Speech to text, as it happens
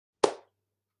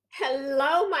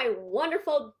Hello, my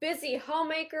wonderful busy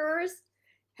homemakers.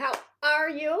 How are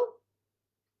you?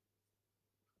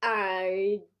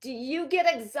 Do you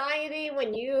get anxiety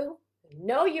when you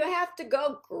know you have to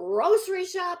go grocery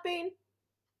shopping?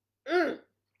 With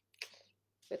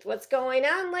what's going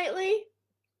on lately?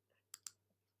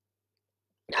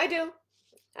 I do.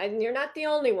 And you're not the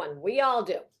only one. We all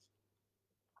do.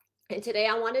 And today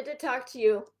I wanted to talk to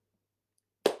you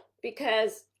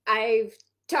because I've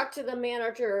talked to the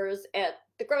managers at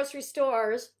the grocery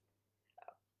stores,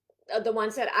 the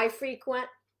ones that I frequent,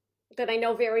 that I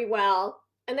know very well,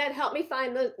 and that helped me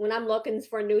find when I'm looking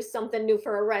for something new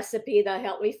for a recipe, that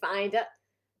helped me find it.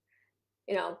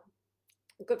 You know,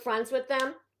 good friends with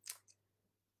them.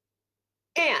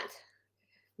 And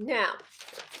now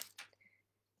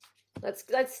let's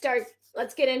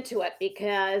get into it,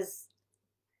 because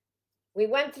we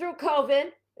went through COVID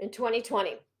in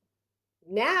 2020.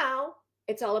 Now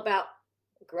it's all about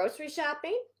grocery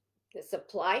shopping, the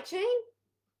supply chain,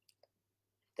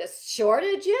 the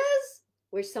shortages,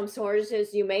 which some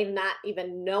shortages you may not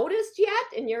even noticed yet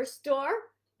in your store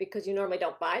because you normally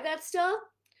don't buy that stuff.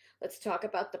 Let's talk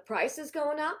about the prices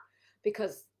going up,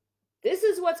 because this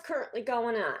is what's currently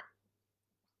going on.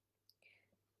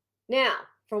 Now,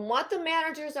 from what the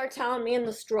managers are telling me in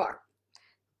the store,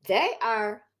 they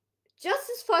are just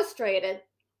as frustrated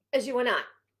as you and I.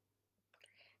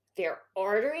 They're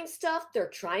ordering stuff, they're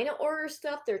trying to order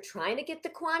stuff, they're trying to get the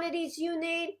quantities you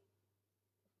need.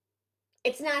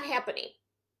 It's not happening.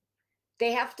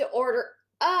 They have to order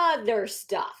other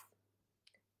stuff,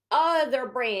 other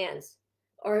brands,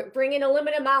 or bring in a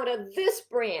limited amount of this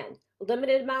brand, a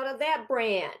limited amount of that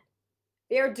brand.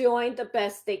 They're doing the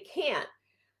best they can.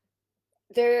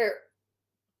 They're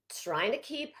trying to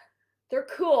keep their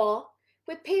cool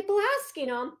with people asking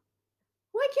them,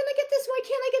 why can't I get this? Why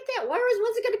can't I get that?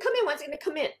 When's it going to come in? When's it going to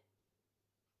come in?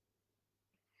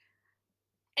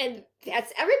 And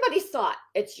that's everybody's thought.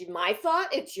 It's my thought.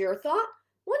 It's your thought.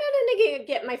 When am I going to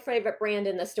get my favorite brand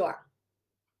in the store?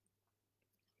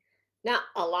 Now,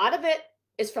 a lot of it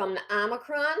is from the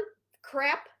Omicron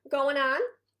crap going on.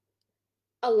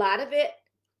 A lot of it,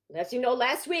 as you know,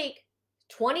 last week,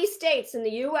 20 states in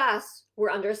the U.S. were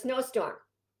under a snowstorm.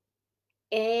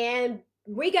 And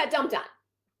we got dumped on.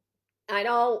 I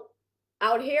know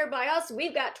out here by us,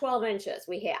 we've got 12 inches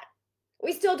we had.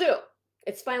 We still do.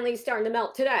 It's finally starting to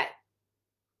melt today.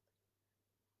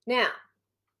 Now,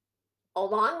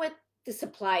 along with the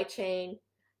supply chain,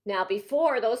 now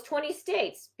before those 20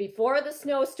 states, before the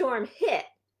snowstorm hit,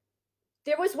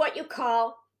 there was what you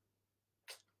call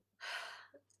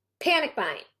panic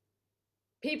buying.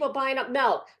 People buying up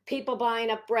milk, people buying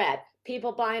up bread,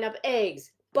 people buying up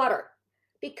eggs, butter,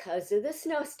 because of the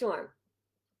snowstorm.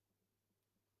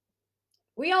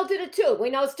 We all did it too. We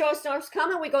know snowstorm's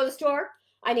coming. We go to the store.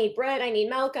 I need bread. I need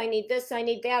milk. I need this. I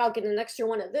need that. I'll get an extra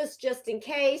one of this just in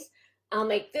case. I'll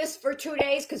make this for 2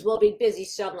 days because we'll be busy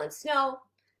shoveling snow.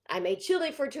 I made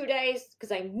chili for 2 days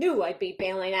because I knew I'd be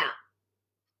bailing out.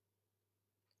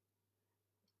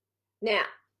 Now,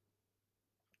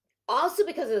 also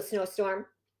because of the snowstorm,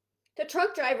 the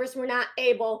truck drivers were not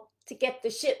able to get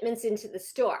the shipments into the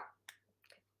store.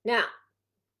 Now,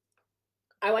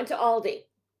 I went to Aldi.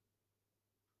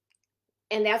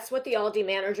 And that's what the Aldi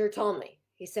manager told me.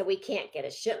 He said, we can't get a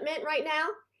shipment right now.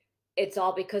 It's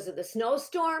all because of the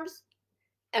snowstorms.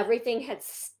 Everything had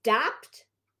stopped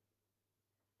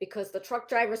because the truck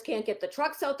drivers can't get the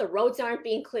trucks out. The roads aren't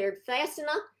being cleared fast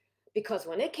enough, because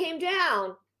when it came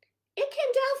down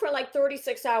for like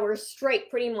 36 hours straight,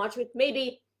 pretty much, with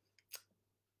maybe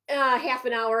half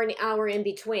an hour in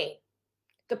between.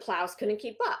 The plows couldn't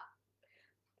keep up.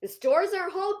 The stores are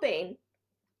hoping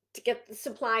to get the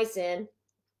supplies in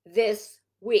this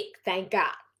week, thank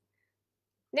God.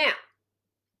 Now,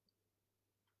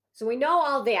 so we know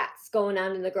all that's going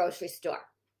on in the grocery store.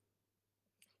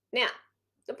 Now,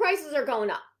 the prices are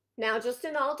going up. Now, just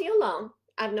in Aldi alone,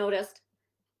 I've noticed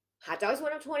hot dogs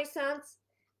went up 20 cents,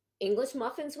 English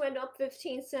muffins went up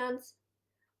 15 cents,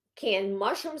 canned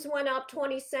mushrooms went up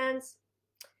 20 cents,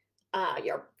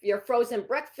 your frozen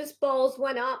breakfast bowls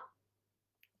went up.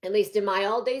 At least in my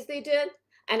old days they did.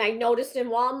 And I noticed in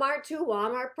Walmart too,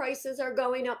 Walmart prices are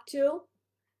going up too.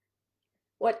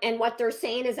 What they're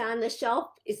saying is on the shelf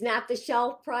is not the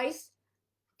shelf price.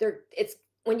 It's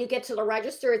when you get to the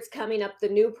register, it's coming up the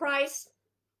new price.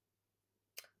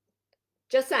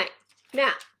 Just saying.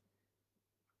 Now,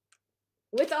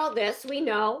 with all this, we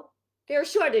know there are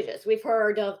shortages. We've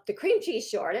heard of the cream cheese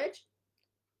shortage,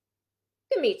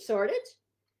 the meat shortage,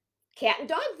 cat and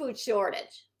dog food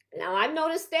shortage. Now, I've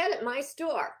noticed that at my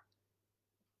store.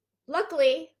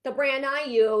 Luckily, the brand I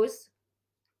use,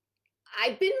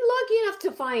 I've been lucky enough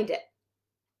to find it.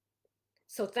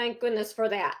 So thank goodness for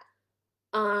that.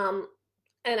 And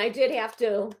I did have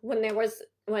to, when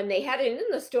they had it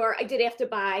in the store, I did have to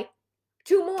buy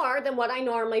 2 more than what I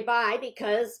normally buy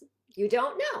because you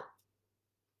don't know.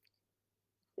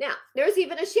 Now, there's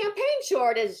even a champagne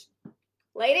shortage.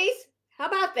 Ladies, how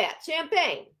about that?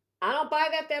 Champagne. I don't buy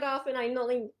that often. I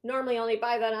normally only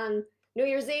buy that on New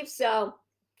Year's Eve. So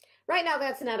right now,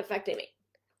 that's not affecting me.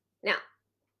 Now,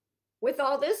 with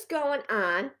all this going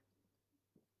on,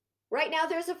 right now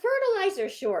there's a fertilizer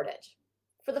shortage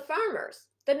for the farmers,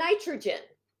 the nitrogen.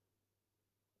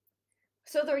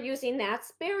 So they're using that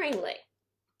sparingly.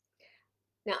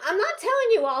 Now, I'm not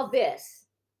telling you all this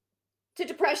to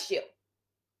depress you.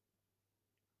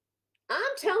 I'm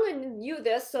telling you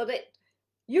this so that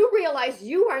you realize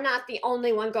you are not the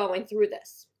only one going through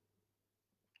this.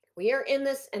 We are in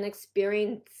this and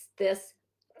experience this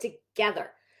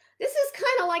together. This is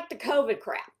kind of like the COVID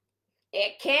crap.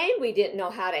 It came, we didn't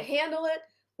know how to handle it.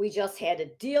 We just had to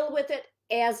deal with it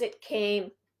as it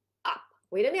came up.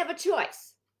 We didn't have a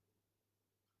choice.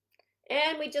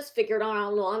 And we just figured it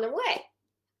out along the way.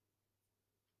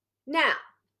 Now,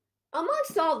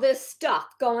 amongst all this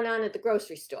stuff going on at the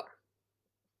grocery store,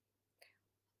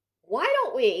 why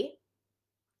don't we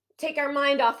take our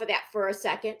mind off of that for a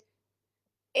second?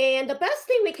 And the best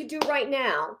thing we could do right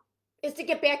now is to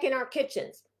get back in our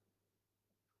kitchens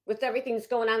with everything that's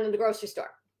going on in the grocery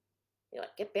store. You're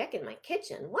like, get back in my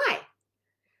kitchen? Why?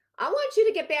 I want you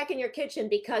to get back in your kitchen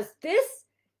because this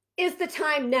is the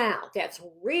time now that's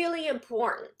really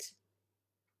important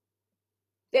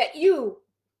that you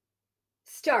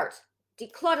start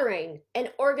decluttering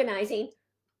and organizing,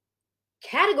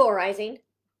 categorizing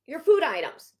your food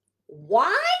items.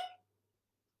 Why?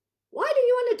 Why do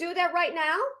you want to do that right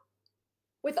now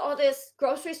with all this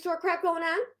grocery store crap going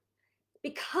on?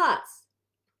 Because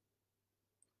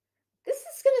this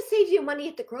is going to save you money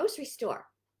at the grocery store.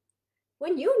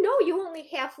 When you know you only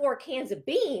have 4 cans of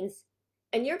beans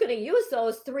and you're going to use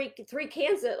those three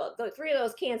cans, the 3 of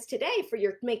those cans today for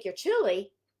make your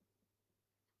chili,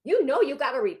 you know you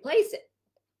got to replace it.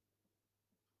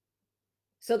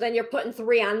 So then you're putting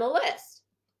 3 on the list.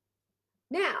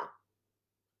 Now,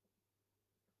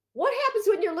 what happens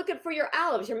when you're looking for your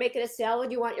olives? You're making a salad,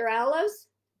 you want your olives?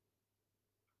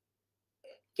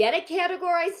 Get it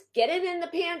categorized, get it in the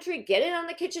pantry, get it on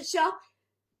the kitchen shelf.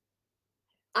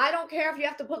 I don't care if you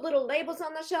have to put little labels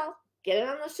on the shelf, get it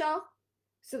on the shelf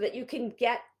so that you can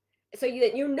that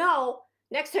you know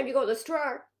next time you go to the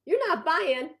store, you're not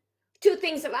buying 2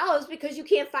 things of olives because you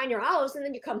can't find your olives and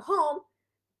then you come home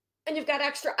and you've got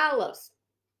extra olives.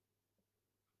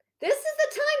 This is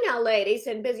the time now, ladies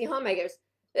and busy homemakers.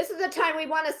 This is the time we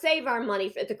want to save our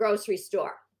money at the grocery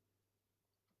store.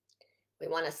 We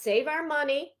want to save our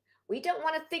money. We don't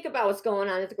want to think about what's going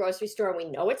on at the grocery store. We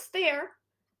know it's there.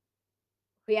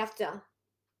 We have to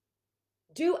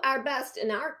do our best in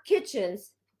our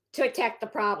kitchens to attack the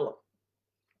problem.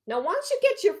 Now, once you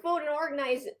get your food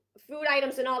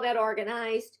items and all that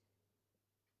organized,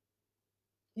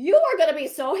 you are going to be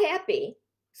so happy,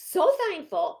 so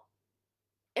thankful,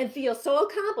 and feel so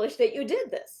accomplished that you did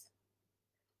this.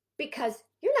 Because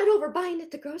you're not overbuying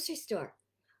at the grocery store.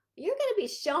 You're going to be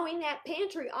showing that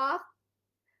pantry off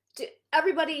to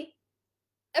everybody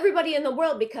in the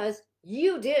world because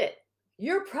you did it.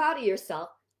 You're proud of yourself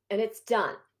and it's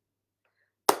done.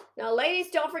 Now, ladies,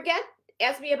 don't forget,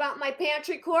 ask me about my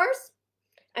pantry course.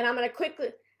 And I'm going to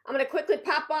quickly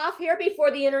pop off here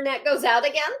before the internet goes out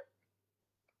again.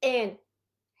 And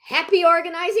happy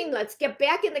organizing. Let's get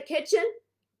back in the kitchen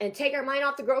and take our mind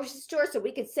off the grocery store so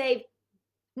we can save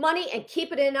money and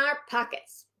keep it in our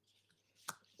pockets.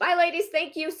 Bye, ladies.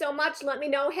 Thank you so much. Let me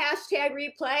know,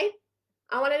 #replay.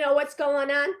 I want to know what's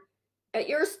going on at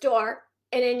your store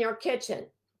and in your kitchen.